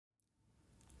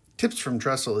Tips from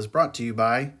Trestle is brought to you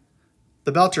by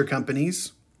the Belter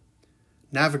Companies,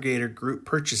 Navigator Group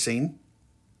Purchasing,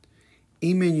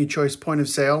 eMenu Choice Point of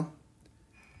Sale,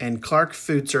 and Clark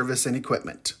Food Service and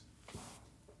Equipment.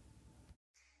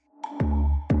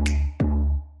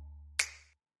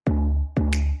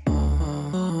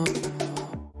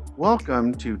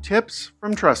 Welcome to Tips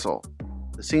from Trestle,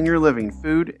 the Senior Living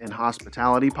Food and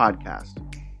Hospitality Podcast.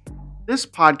 This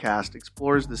podcast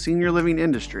explores the senior living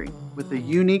industry with a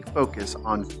unique focus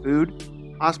on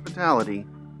food, hospitality,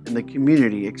 and the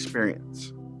community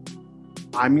experience.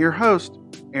 I'm your host,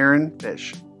 Aaron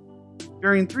Fish.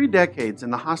 During 3 decades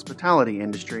in the hospitality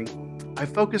industry, I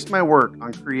focused my work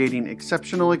on creating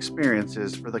exceptional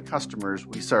experiences for the customers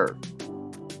we serve.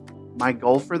 My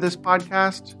goal for this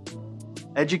podcast?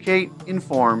 Educate,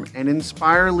 inform, and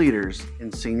inspire leaders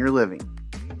in senior living.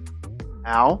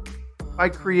 How? By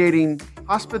creating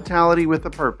hospitality with a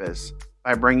purpose,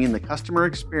 by bringing the customer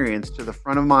experience to the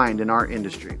front of mind in our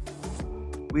industry.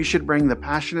 We should bring the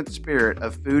passionate spirit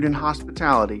of food and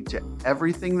hospitality to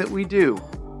everything that we do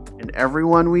and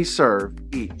everyone we serve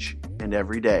each and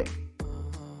every day.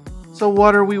 So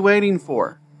what are we waiting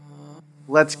for?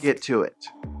 Let's get to it.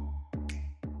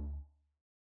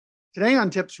 Today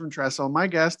on Tips from Trestle, my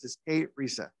guest is Kate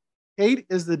Risa. Kate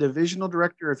is the Divisional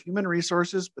Director of Human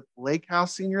Resources with Lake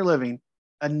House Senior Living,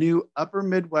 a new Upper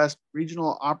Midwest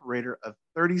regional operator of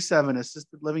 37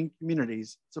 assisted living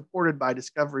communities supported by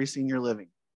Discovery Senior Living.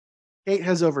 Kate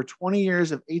has over 20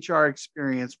 years of HR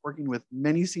experience working with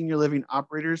many senior living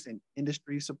operators and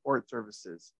industry support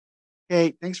services.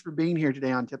 Kate, thanks for being here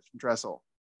today on Tips from Trestle.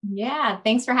 Yeah,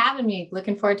 thanks for having me.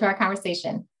 Looking forward to our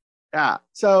conversation. Yeah.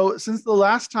 So since the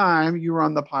last time you were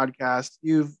on the podcast,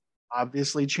 you've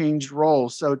obviously changed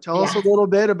roles. So tell us a little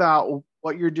bit about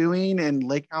what you're doing in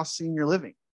Lake House Senior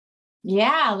Living.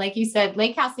 Yeah, like you said,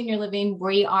 Lake House Senior Living,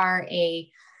 we are a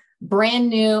brand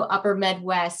new Upper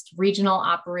Midwest regional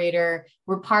operator.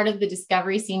 We're part of the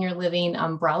Discovery Senior Living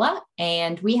umbrella,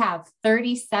 and we have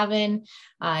 37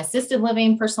 assisted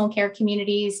living personal care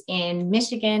communities in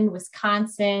Michigan,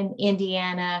 Wisconsin,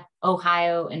 Indiana,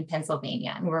 Ohio, and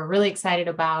Pennsylvania. And we're really excited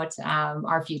about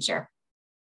our future.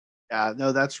 Yeah,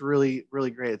 no, that's really,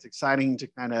 really great. It's exciting to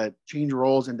kind of change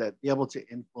roles and to be able to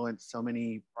influence so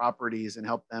many properties and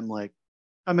help them like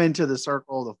come into the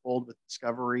circle, the fold with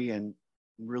Discovery and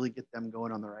really get them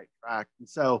going on the right track. And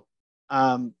so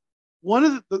one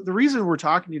of the reason we're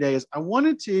talking today is I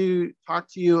wanted to talk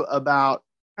to you about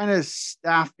kind of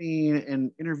staffing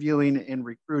and interviewing and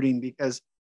recruiting, because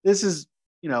this is,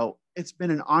 it's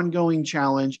been an ongoing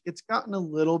challenge. It's gotten a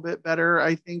little bit better,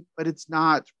 I think, but it's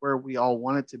not where we all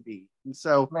want it to be. And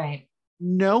so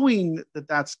knowing that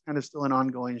that's kind of still an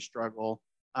ongoing struggle,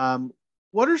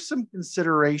 what are some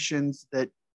considerations that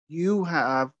you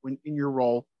have when in your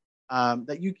role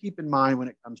that you keep in mind when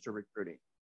it comes to recruiting?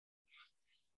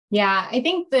 Yeah, I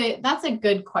think that's a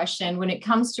good question when it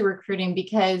comes to recruiting,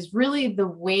 because really the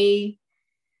way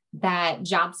that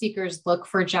job seekers look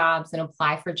for jobs and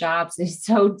apply for jobs is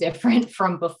so different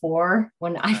from before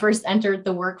when I first entered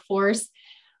the workforce.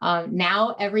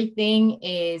 Now everything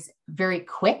is very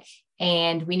quick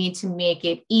and we need to make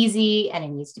it easy, and it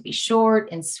needs to be short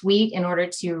and sweet in order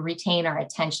to retain our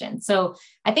attention. So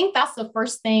I think that's the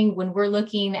first thing when we're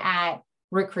looking at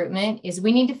recruitment is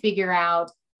we need to figure out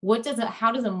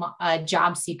how does a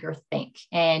job seeker think,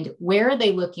 and where are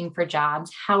they looking for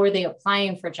jobs? How are they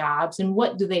applying for jobs? And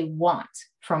what do they want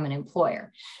from an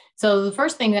employer? So the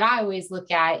first thing that I always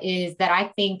look at is that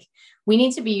I think we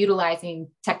need to be utilizing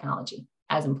technology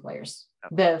as employers.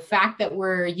 The fact that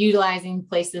we're utilizing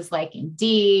places like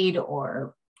Indeed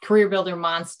or Career Builder,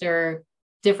 Monster,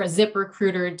 different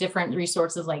ZipRecruiter, different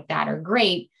resources like that are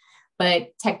great. But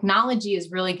technology is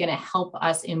really going to help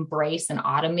us embrace and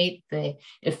automate the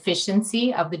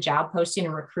efficiency of the job posting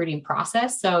and recruiting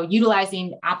process. So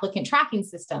utilizing applicant tracking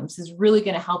systems is really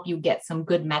going to help you get some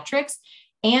good metrics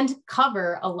and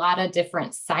cover a lot of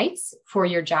different sites for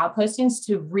your job postings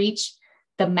to reach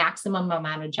the maximum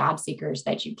amount of job seekers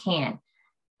that you can.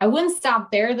 I wouldn't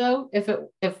stop there though. If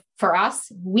for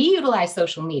us, we utilize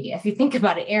social media. If you think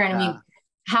about it, Aaron, I mean,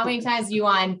 how many times are you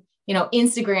on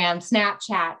Instagram,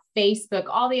 Snapchat, Facebook,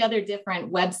 all the other different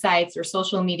websites or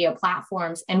social media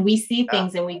platforms. And we see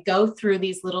things and we go through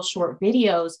these little short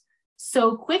videos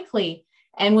so quickly.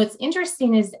 And what's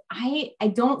interesting is I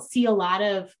don't see a lot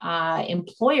of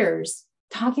employers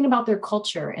talking about their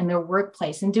culture and their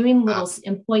workplace and doing little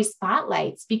employee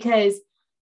spotlights, because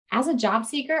as a job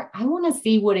seeker, I want to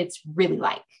see what it's really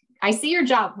like. I see your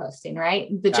job posting, right?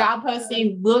 The job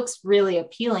posting looks really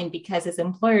appealing because as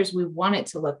employers, we want it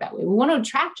to look that way. We want to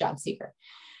attract job seeker.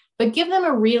 but give them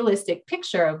a realistic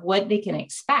picture of what they can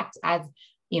expect as,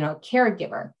 a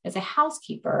caregiver, as a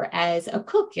housekeeper, as a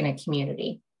cook in a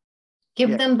community.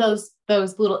 Give them those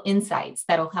little insights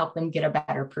that'll help them get a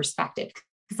better perspective.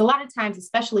 Because a lot of times,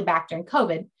 especially back during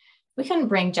COVID, we couldn't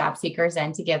bring job seekers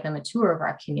in to give them a tour of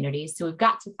our communities. So we've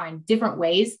got to find different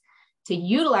ways to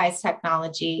utilize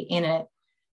technology in a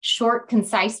short,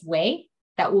 concise way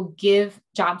that will give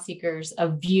job seekers a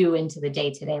view into the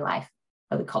day-to-day life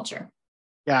of the culture.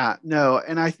 Yeah, no.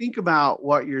 And I think about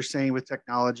what you're saying with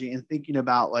technology and thinking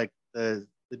about like the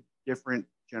different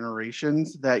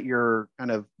generations that you're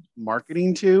kind of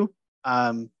marketing to.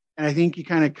 And I think you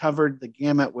kind of covered the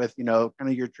gamut with, kind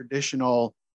of your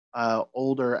traditional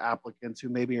older applicants who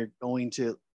maybe are going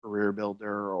to Career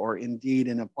Builder or Indeed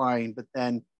and applying, but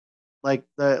then like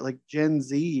Gen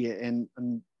Z and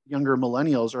younger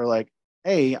millennials are like,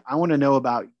 hey, I want to know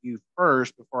about you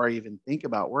first before I even think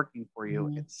about working for you.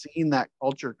 And seeing that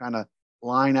culture kind of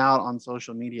line out on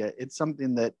social media, it's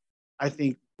something that I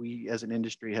think we as an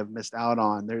industry have missed out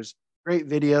on. There's great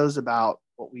videos about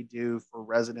what we do for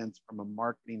residents from a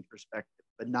marketing perspective,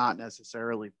 but not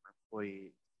necessarily for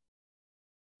employees.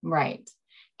 Right.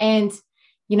 And,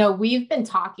 we've been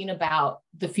talking about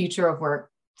the future of work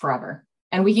forever,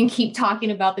 and we can keep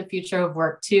talking about the future of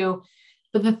work too.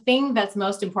 But the thing that's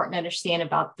most important to understand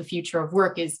about the future of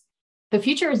work is the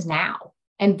future is now.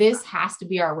 And this has to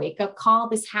be our wake-up call.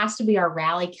 This has to be our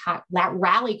rally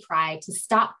cry to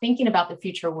stop thinking about the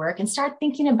future of work and start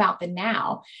thinking about the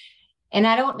now. And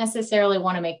I don't necessarily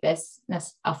want to make this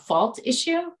a fault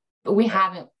issue, but we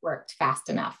haven't worked fast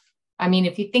enough. I mean,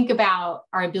 if you think about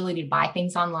our ability to buy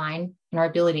things online and our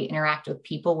ability to interact with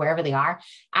people wherever they are,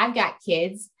 I've got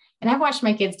kids and I've watched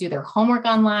my kids do their homework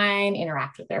online,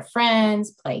 interact with their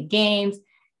friends, play games,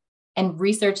 and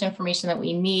research information that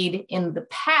we need. In the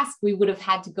past, we would have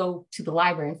had to go to the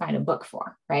library and find a book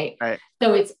for, right?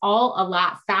 So it's all a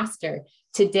lot faster.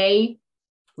 Today,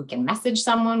 we can message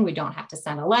someone. We don't have to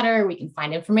send a letter. We can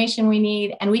find information we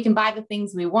need, and we can buy the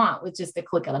things we want with just a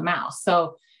click of the mouse.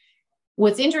 So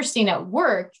what's interesting at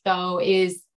work, though,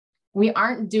 is we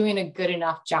aren't doing a good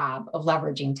enough job of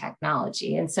leveraging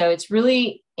technology. And so it's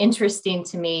really interesting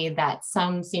to me that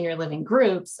some senior living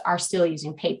groups are still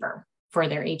using paper for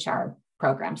their HR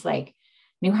programs. Like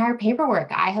new hire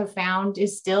paperwork, I have found,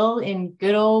 is still in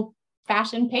good old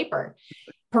fashioned paper.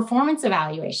 Performance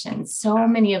evaluations. So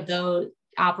many of those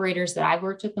operators that I've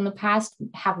worked with in the past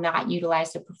have not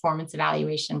utilized a performance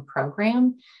evaluation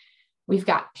program. We've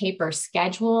got paper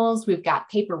schedules, we've got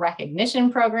paper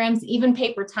recognition programs, even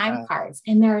paper time cards.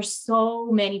 And there are so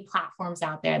many platforms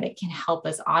out there that can help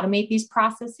us automate these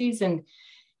processes and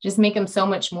just make them so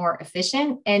much more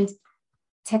efficient. And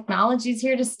technology is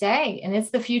here to stay, and it's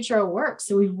the future of work.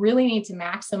 So we really need to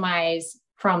maximize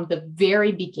from the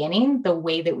very beginning the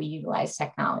way that we utilize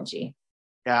technology.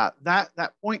 Yeah,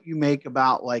 that point you make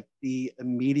about like the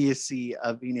immediacy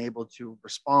of being able to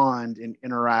respond and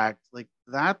interact, like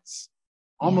that's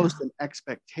almost an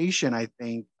expectation, I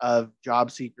think, of job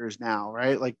seekers now,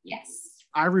 right? Like, yes,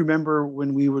 I remember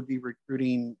when we would be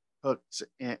recruiting cooks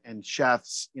and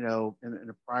chefs, in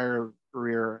a prior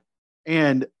career,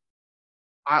 and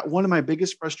one of my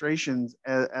biggest frustrations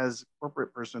as a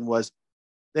corporate person was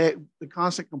the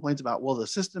constant complaints about, well, the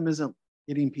system isn't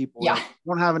getting people, we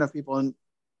don't have enough people, and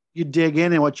you dig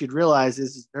in and what you'd realize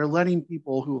is they're letting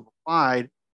people who have applied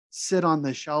sit on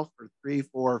the shelf for 3,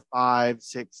 4, 5,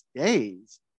 6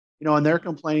 days, and they're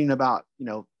complaining about,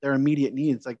 their immediate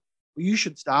needs. Like, well, you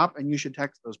should stop and you should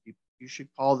text those people. You should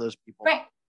call those people. Right.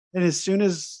 And as soon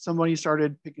as somebody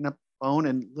started picking up the phone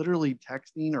and literally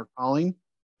texting or calling,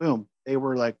 boom, they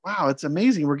were like, wow, it's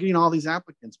amazing. We're getting all these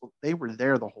applicants. Well, they were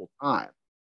there the whole time.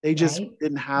 They just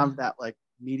didn't have that like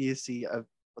immediacy of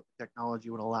what the technology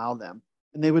would allow them.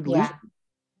 And they would lose them.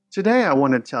 Today, I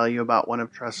want to tell you about one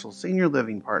of Tressel's senior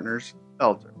living partners,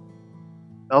 Belter.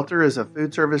 Belter is a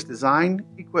food service design,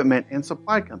 equipment, and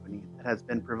supply company that has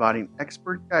been providing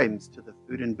expert guidance to the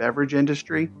food and beverage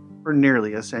industry for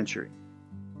nearly a century.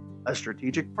 A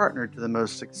strategic partner to the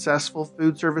most successful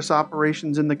food service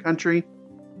operations in the country,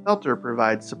 Belter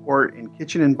provides support in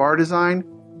kitchen and bar design,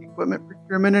 equipment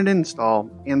procurement and install,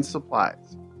 and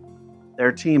supplies.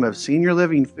 Their team of senior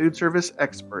living food service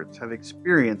experts have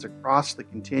experience across the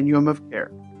continuum of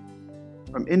care.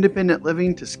 From independent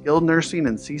living to skilled nursing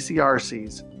and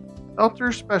CCRCs,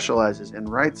 Belter specializes in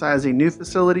right-sizing new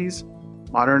facilities,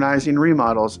 modernizing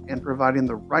remodels, and providing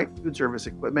the right food service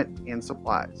equipment and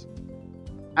supplies.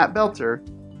 At Belter,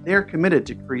 they are committed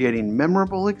to creating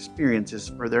memorable experiences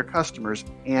for their customers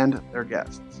and their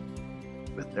guests.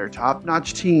 With their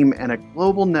top-notch team and a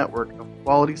global network of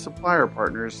quality supplier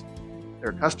partners,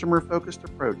 Their customer-focused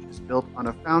approach is built on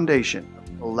a foundation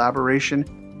of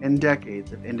collaboration and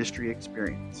decades of industry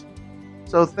experience.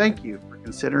 So thank you for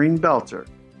considering Belter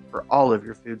for all of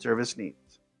your food service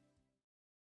needs.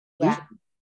 Yeah.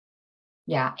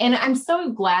 Yeah. And I'm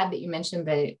so glad that you mentioned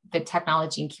the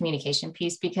technology and communication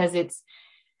piece, because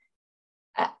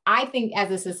I think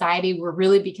as a society, we're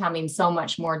really becoming so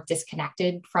much more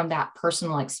disconnected from that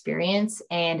personal experience.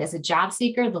 And as a job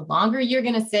seeker, the longer you're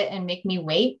going to sit and make me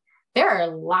wait, there are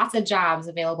lots of jobs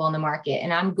available in the market,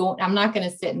 and I'm not going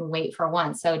to sit and wait for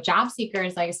one. So job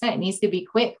seekers, like I said, it needs to be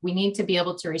quick. We need to be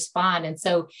able to respond. And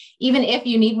so even if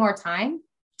you need more time,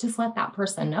 just let that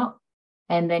person know.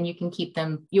 And then you can keep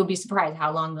them. You'll be surprised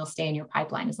how long they'll stay in your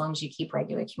pipeline as long as you keep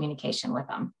regular communication with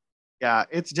them. Yeah,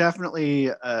 it's definitely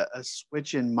a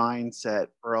switch in mindset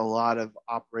for a lot of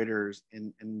operators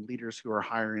and leaders who are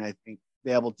hiring, I think, to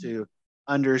be able to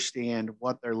understand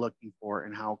what they're looking for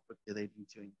and how quickly they need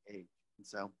to engage. And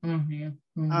so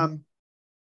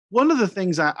one of the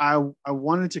things I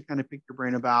wanted to kind of pick your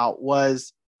brain about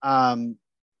was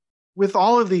with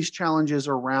all of these challenges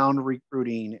around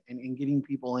recruiting and getting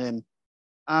people in,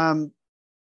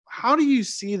 how do you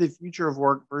see the future of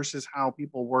work versus how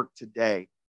people work today?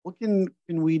 What can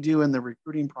we do in the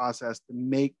recruiting process to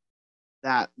make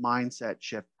that mindset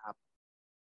shift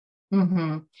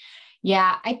happen?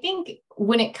 Yeah, I think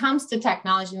when it comes to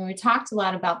technology, and we talked a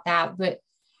lot about that, but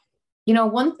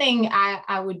one thing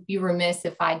I would be remiss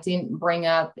if I didn't bring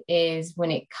up is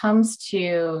when it comes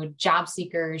to job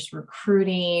seekers,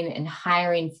 recruiting and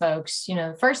hiring folks,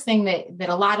 the first thing that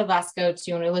a lot of us go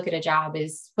to when we look at a job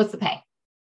is, what's the pay,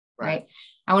 right?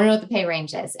 I want to know what the pay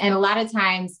range is. And a lot of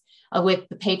times with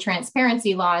the pay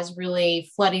transparency laws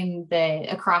really flooding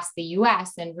across the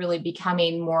US and really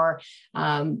becoming more,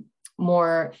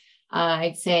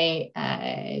 I'd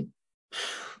say,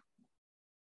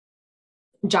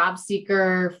 job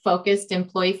seeker focused,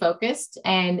 employee focused,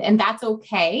 and that's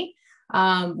okay.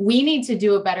 We need to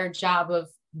do a better job of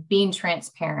being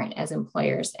transparent as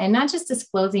employers and not just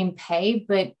disclosing pay,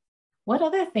 but what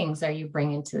other things are you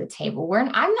bringing to the table?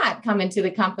 I'm not coming to the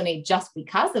company just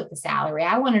because of the salary.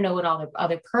 I want to know what all the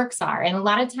other perks are. And a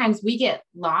lot of times we get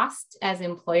lost as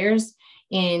employers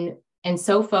and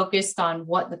so focused on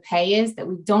what the pay is that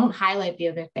we don't highlight the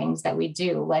other things that we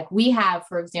do. Like we have,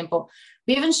 for example,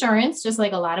 we have insurance, just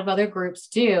like a lot of other groups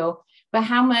do, but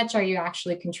how much are you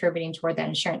actually contributing toward that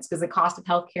insurance? Because the cost of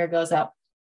healthcare goes up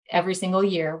every single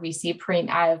year. We see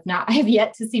I have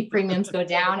yet to see premiums go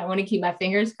down. I want to keep my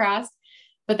fingers crossed,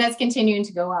 but that's continuing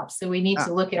to go up. So we need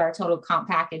to look at our total comp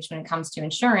package when it comes to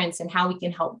insurance and how we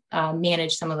can help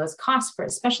manage some of those costs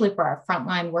especially for our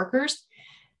frontline workers.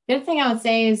 The other thing I would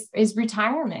say is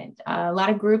retirement. A lot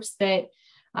of groups that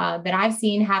I've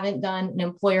seen haven't done an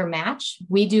employer match.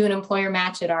 We do an employer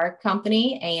match at our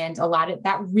company, and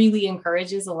that really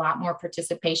encourages a lot more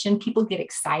participation. People get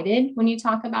excited when you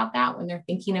talk about that, when they're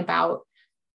thinking about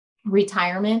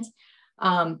retirement.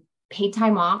 Paid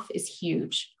time off is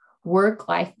huge.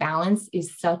 Work-life balance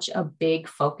is such a big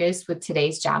focus with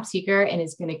today's job seeker and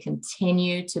is going to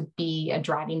continue to be a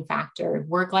driving factor.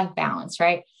 Work-life balance,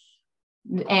 right?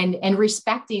 And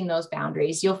respecting those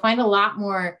boundaries. You'll find a lot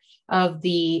more of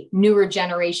the newer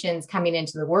generations coming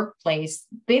into the workplace.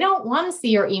 They don't want to see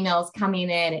your emails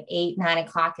coming in at 8, 9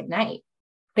 o'clock at night.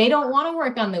 They don't want to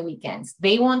work on the weekends.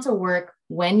 They want to work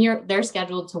when they're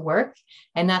scheduled to work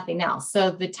and nothing else.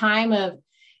 So the time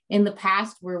in the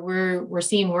past where we're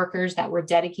seeing workers that were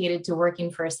dedicated to working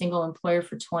for a single employer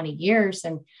for 20 years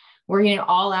and working at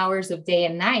all hours of day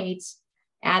and night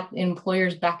at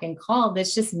employers' beck and call,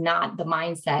 that's just not the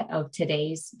mindset of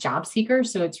today's job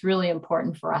seekers. So it's really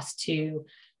important for us to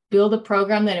build a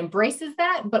program that embraces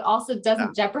that, but also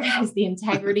doesn't jeopardize the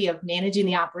integrity of managing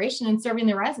the operation and serving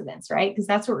the residents, right? Because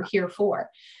that's what we're here for.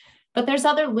 But there's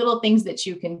other little things that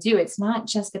you can do. It's not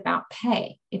just about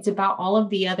pay. It's about all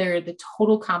of the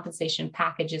total compensation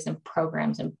packages and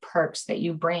programs and perks that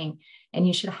you bring, and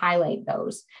you should highlight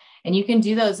those. And you can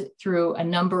do those through a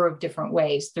number of different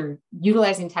ways, through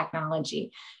utilizing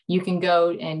technology. You can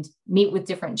go and meet with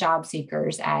different job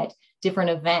seekers at different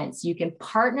events. You can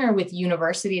partner with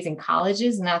universities and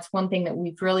colleges. And that's one thing that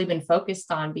we've really been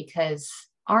focused on because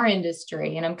our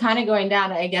industry, and I'm kind of going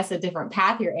down, I guess, a different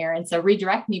path here, Aaron, so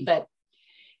redirect me, but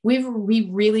we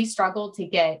really struggled to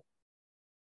get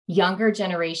younger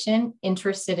generation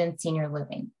interested in senior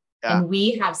living. Yeah. And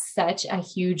we have such a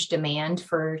huge demand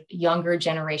for younger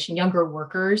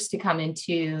workers to come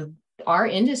into our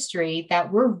industry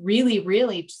that we're really,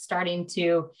 really starting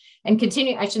to, and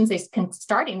continue, I shouldn't say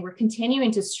starting, we're continuing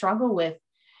to struggle with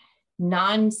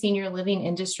non-senior living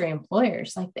industry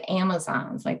employers like the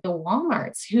Amazons, like the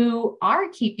Walmarts, who are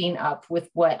keeping up with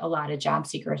what a lot of job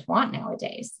seekers want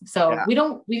nowadays. So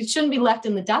we shouldn't be left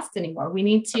in the dust anymore. We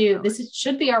need to,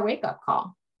 should be our wake up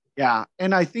call. Yeah.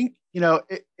 And I think,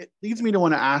 it leads me to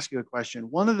want to ask you a question.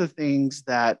 One of the things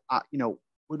that,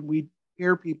 when we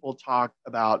hear people talk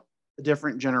about the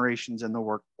different generations in the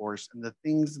workforce and the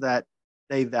things that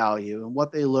they value and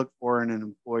what they look for in an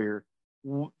employer,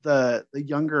 the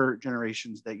younger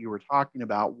generations that you were talking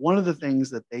about, one of the things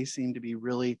that they seem to be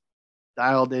really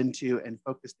dialed into and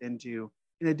focused into,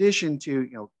 in addition to,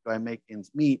 do I make ends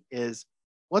meet, is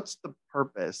what's the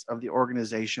purpose of the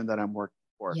organization that I'm working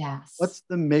for? Yes. What's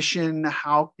the mission?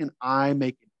 How can I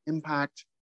make an impact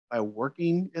by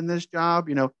working in this job?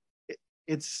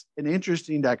 It's an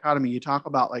interesting dichotomy. You talk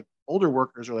about like older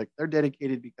workers are like, they're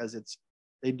dedicated because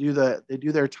they do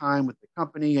their time with the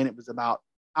company, and it was about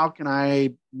how can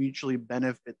I mutually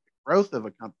benefit the growth of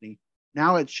a company.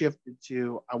 Now it's shifted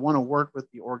to, I want to work with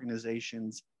the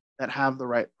organizations that have the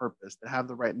right purpose, that have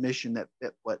the right mission, that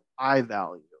fit what I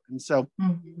value. And so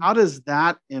how does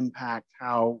that impact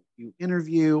how you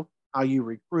interview, how you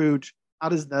recruit? How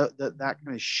does that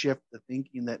kind of shift the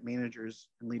thinking that managers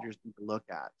and leaders need to look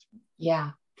at?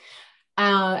 Yeah.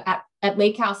 At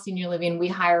Lake House Senior Living, we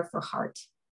hire for heart.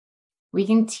 We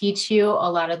can teach you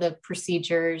a lot of the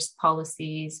procedures,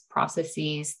 policies,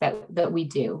 processes that we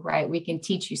do, right? We can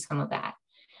teach you some of that,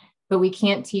 but we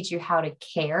can't teach you how to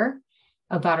care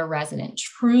about a resident,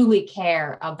 truly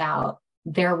care about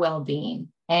their well-being.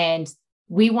 And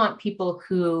we want people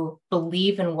who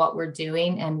believe in what we're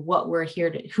doing and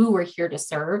who we're here to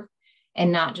serve,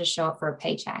 and not just show up for a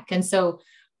paycheck. And so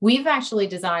we've actually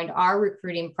designed our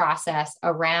recruiting process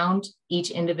around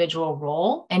each individual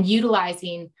role and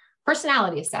utilizing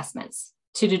personality assessments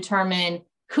to determine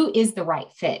who is the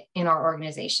right fit in our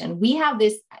organization. We have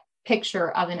this picture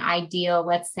of an ideal,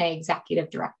 let's say, executive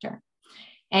director.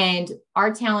 And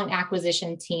our talent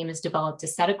acquisition team has developed a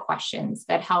set of questions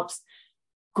that helps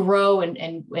grow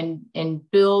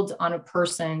and build on a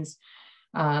person's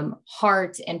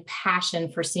heart and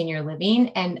passion for senior living,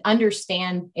 and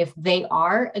understand if they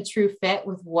are a true fit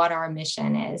with what our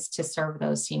mission is to serve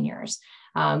those seniors.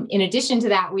 In addition to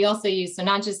that, we also use, so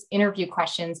not just interview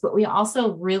questions, but we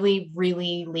also really,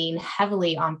 really lean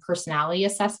heavily on personality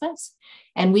assessments.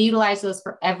 And we utilize those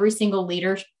for every single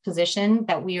leader position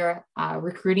that we are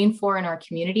recruiting for in our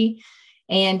community.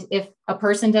 And if a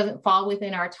person doesn't fall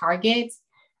within our targets,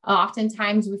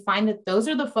 oftentimes we find that those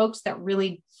are the folks that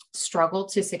really struggle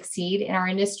to succeed in our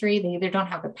industry. They either don't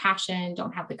have the passion,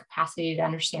 don't have the capacity to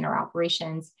understand our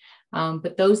operations.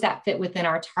 But those that fit within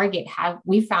our target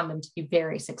we found them to be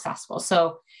very successful.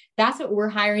 So that's what we're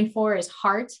hiring for, is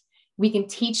heart. We can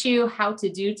teach you how to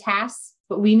do tasks,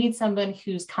 but we need someone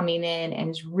who's coming in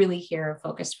and is really here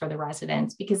focused for the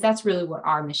residents, because that's really what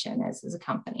our mission is as a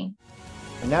company.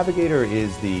 Navigator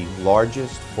is the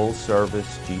largest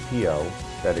full-service GPO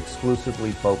that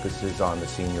exclusively focuses on the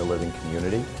senior living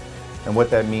community. And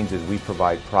what that means is we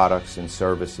provide products and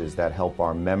services that help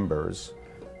our members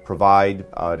provide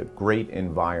a great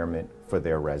environment for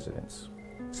their residents,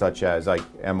 such as like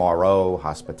MRO,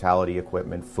 hospitality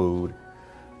equipment, food,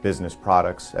 business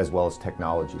products, as well as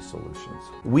technology solutions.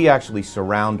 We actually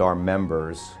surround our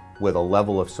members with a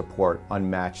level of support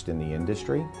unmatched in the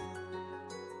industry.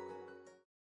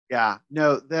 Yeah,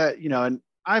 no, and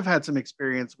I've had some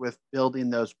experience with building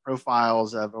those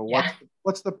profiles of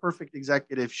what's the perfect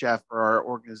executive chef for our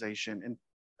organization. And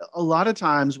a lot of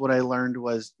times what I learned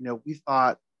was, we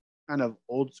thought kind of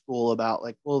old school about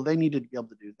like, well, they needed to be able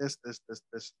to do this,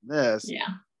 and this. Yeah.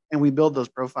 And we build those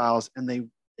profiles and they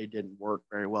didn't work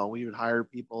very well. We would hire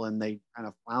people and they kind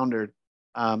of floundered.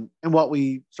 And what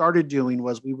we started doing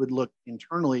was we would look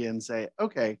internally and say,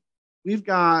 okay, we've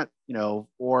got,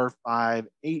 4, 5,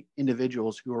 8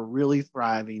 individuals who are really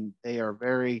thriving. They are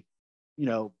very,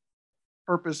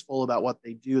 purposeful about what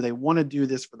they do. They want to do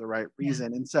this for the right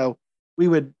reason. Yeah. And so we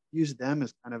would use them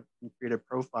as kind of create a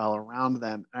profile around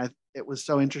them. And it was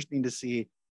so interesting to see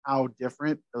how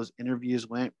different those interviews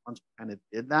went once we kind of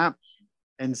did that.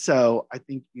 And so I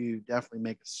think you definitely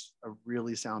make a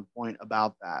really sound point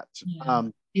about that. Yeah.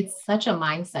 It's such a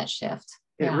mindset shift.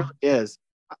 It really is.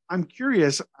 I'm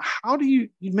curious, how do you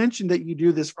mentioned that you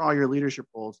do this for all your leadership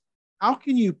roles. How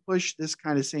can you push this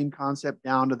kind of same concept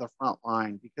down to the front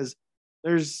line? Because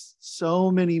there's so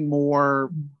many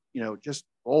more, just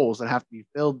roles that have to be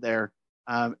filled there.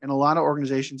 And a lot of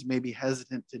organizations may be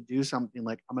hesitant to do something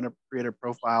like, I'm going to create a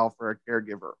profile for a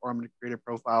caregiver, or I'm going to create a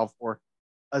profile for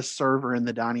a server in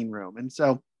the dining room. And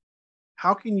so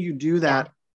how can you do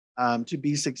that to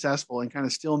be successful and kind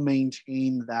of still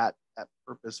maintain that that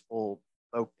purposeful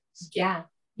focus. Yeah.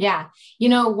 Yeah.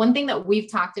 One thing that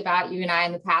we've talked about, you and I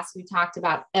in the past, we talked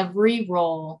about every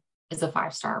role is a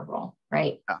 5-star role,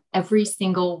 right? Yeah. Every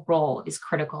single role is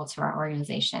critical to our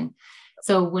organization.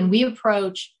 So when we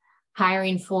approach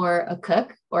hiring for a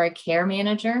cook or a care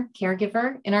manager,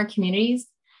 caregiver in our communities,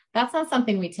 that's not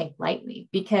something we take lightly,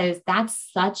 because that's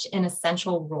such an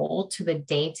essential role to the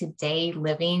day-to-day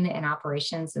living and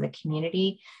operations of the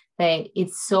community that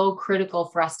it's so critical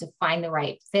for us to find the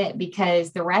right fit,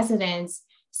 because the residents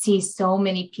see so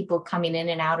many people coming in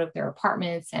and out of their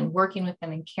apartments and working with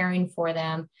them and caring for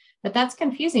them, that's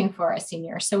confusing for our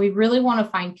seniors. So we really want to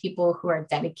find people who are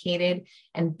dedicated,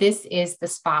 and this is the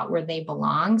spot where they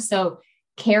belong. So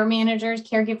care managers,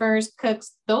 caregivers,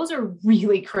 cooks, those are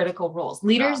really critical roles.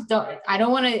 Leaders I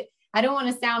don't want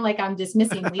to sound like I'm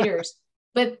dismissing leaders,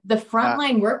 but the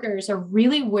frontline workers are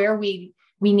really where we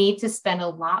need to spend a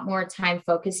lot more time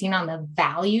focusing on the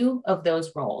value of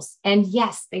those roles. And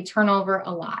yes, they turn over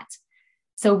a lot.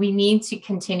 So we need to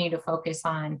continue to focus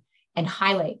on and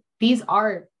highlight, these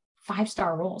are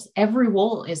 5-star roles. Every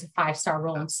role is a 5-star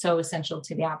role and so essential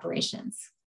to the operations.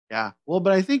 Yeah. Well,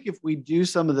 but I think if we do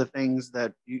some of the things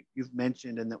that you've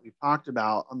mentioned and that we've talked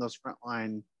about on those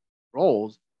frontline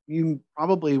roles, you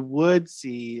probably would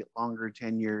see longer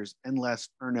tenures and less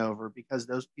turnover, because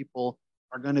those people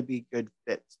are going to be good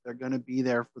fits. They're going to be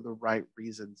there for the right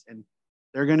reasons, and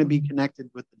they're going to be connected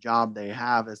with the job they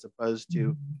have, as opposed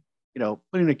to,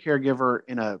 putting a caregiver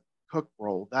in a cook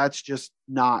role. That's just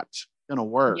not going to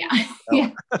work. Yeah.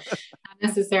 Yeah. Not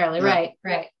necessarily. Yeah.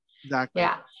 Right. Exactly.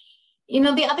 Yeah.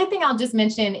 The other thing I'll just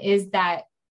mention is that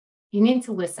you need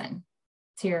to listen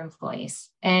to your employees.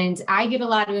 And I get a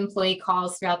lot of employee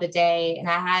calls throughout the day. And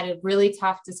I had a really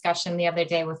tough discussion the other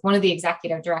day with one of the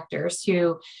executive directors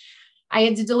who I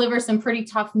had to deliver some pretty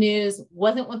tough news.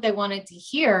 Wasn't what they wanted to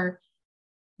hear,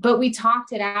 but we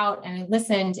talked it out and I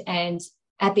listened. And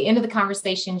at the end of the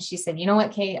conversation, she said, "You know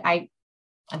what, Kate, I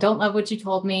don't love what you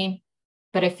told me,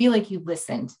 but I feel like you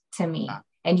listened to me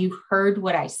and you heard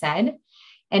what I said."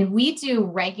 And we do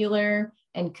regular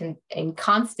and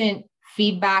constant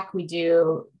feedback. We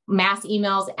do mass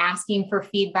emails asking for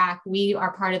feedback. We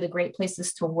are part of the Great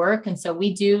Places to Work. And so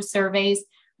we do surveys.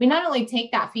 We not only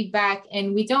take that feedback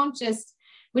and we don't just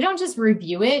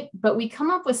review it, but we come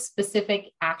up with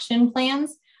specific action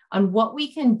plans on what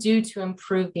we can do to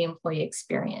improve the employee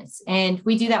experience. And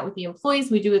we do that with the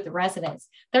employees, we do it with the residents.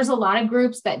 There's a lot of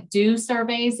groups that do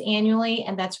surveys annually,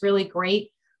 and that's really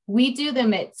great. We do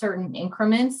them at certain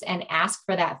increments and ask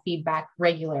for that feedback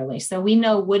regularly. So we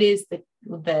know what is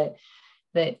the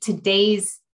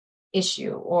today's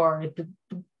issue or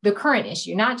the current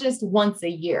issue, not just once a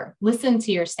year. Listen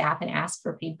to your staff and ask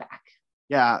for feedback.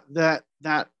 Yeah,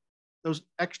 those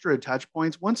extra touch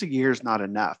points once a year is not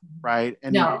enough, right?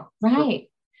 And no, right.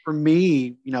 For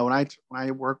me, when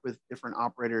I work with different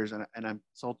operators and I'm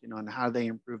consulting on how they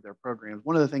improve their programs,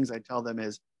 one of the things I tell them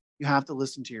is you have to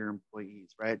listen to your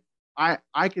employees, right?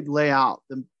 I could lay out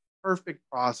the perfect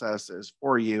processes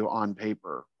for you on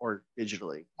paper or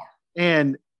digitally,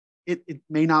 and it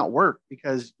may not work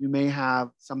because you may have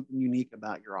something unique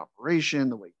about your operation,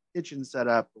 the way your kitchen's set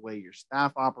up, the way your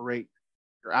staff operate,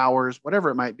 your hours, whatever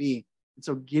it might be. And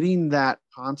so getting that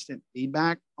constant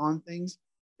feedback on things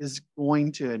is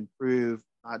going to improve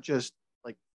not just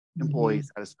like employee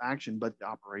satisfaction, but the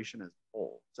operation as a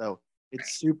whole. So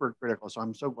it's super critical. So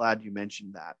I'm so glad you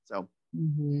mentioned that. So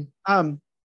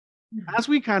as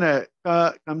we kind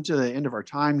of come to the end of our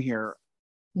time here,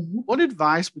 what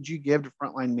advice would you give to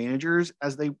frontline managers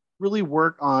as they really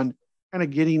work on kind of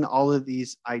getting all of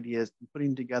these ideas and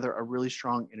putting together a really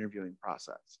strong interviewing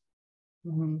process?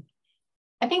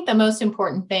 I think the most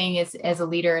important thing is, as a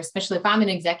leader, especially if I'm an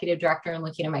executive director and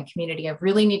looking at my community, I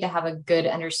really need to have a good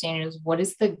understanding of what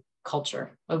is the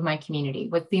culture of my community,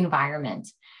 what's the environment.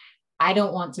 I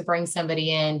don't want to bring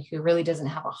somebody in who really doesn't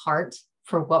have a heart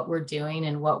for what we're doing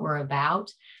and what we're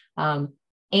about.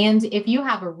 And if you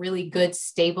have a really good,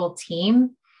 stable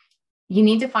team, you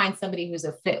need to find somebody who's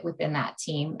a fit within that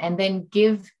team, and then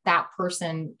give that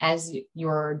person, as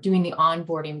you're doing the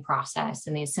onboarding process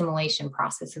and the assimilation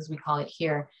process, as we call it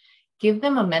here, give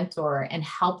them a mentor and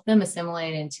help them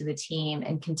assimilate into the team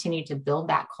and continue to build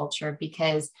that culture,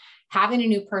 because having a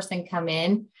new person come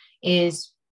in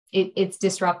it's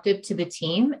disruptive to the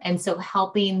team. And so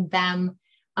helping them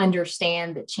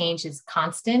understand that change is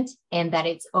constant and that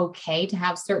it's okay to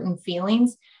have certain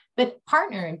feelings, but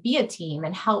partner and be a team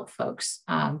and help folks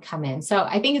come in. So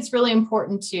I think it's really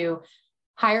important to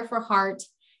hire for heart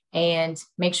and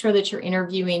make sure that you're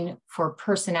interviewing for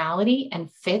personality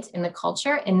and fit in the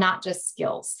culture and not just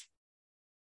skills.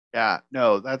 Yeah,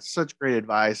 no, that's such great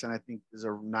advice. And I think is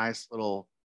a nice little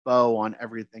bow on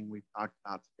everything we've talked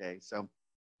about today. So,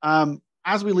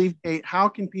 as we leave, Kate, how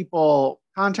can people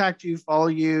contact you, follow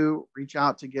you, reach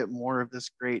out to get more of this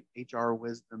great HR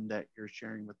wisdom that you're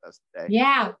sharing with us today?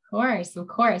 Yeah, of course. Of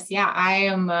course. Yeah,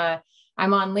 I'm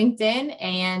on LinkedIn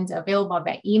and available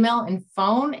by email and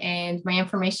phone, and my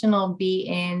information will be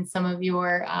in some of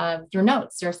your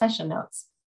notes, your session notes.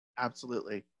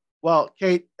 Absolutely. Well,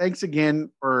 Kate, thanks again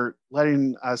for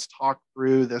letting us talk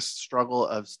through this struggle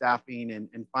of staffing and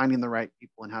finding the right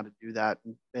people and how to do that.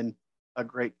 It's been a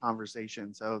great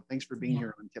conversation. So thanks for being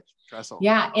here on Tips from Trestle.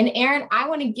 Yeah. And Aaron, I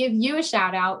want to give you a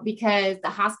shout out because the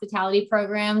hospitality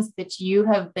programs that you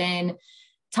have been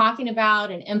talking about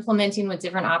and implementing with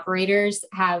different operators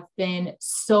have been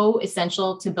so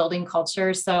essential to building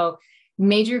culture. So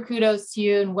major kudos to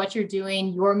you and what you're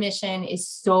doing. Your mission is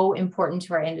so important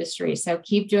to our industry. So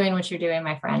keep doing what you're doing,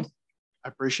 my friend. I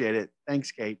appreciate it.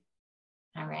 Thanks, Kate.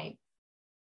 All right.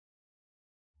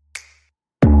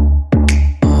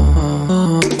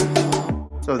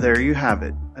 So there you have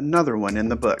it, another one in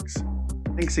the books.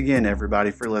 Thanks again,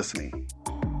 everybody, for listening.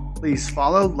 Please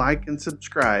follow, like, and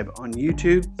subscribe on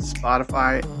YouTube,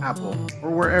 Spotify, Apple,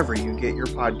 or wherever you get your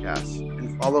podcasts,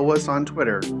 and follow us on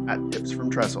Twitter at Tips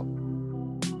from Trestle.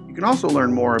 You can also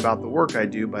learn more about the work I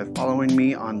do by following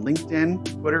me on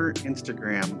LinkedIn, Twitter,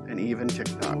 Instagram, and even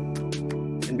TikTok.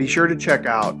 And be sure to check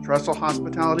out Trestle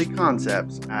Hospitality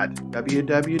Concepts at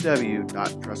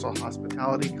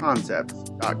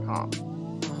www.trestlehospitalityconcepts.com.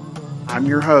 I'm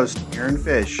your host, Aaron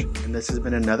Fish, and this has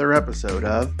been another episode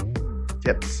of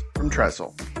Tips from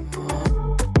Trestle.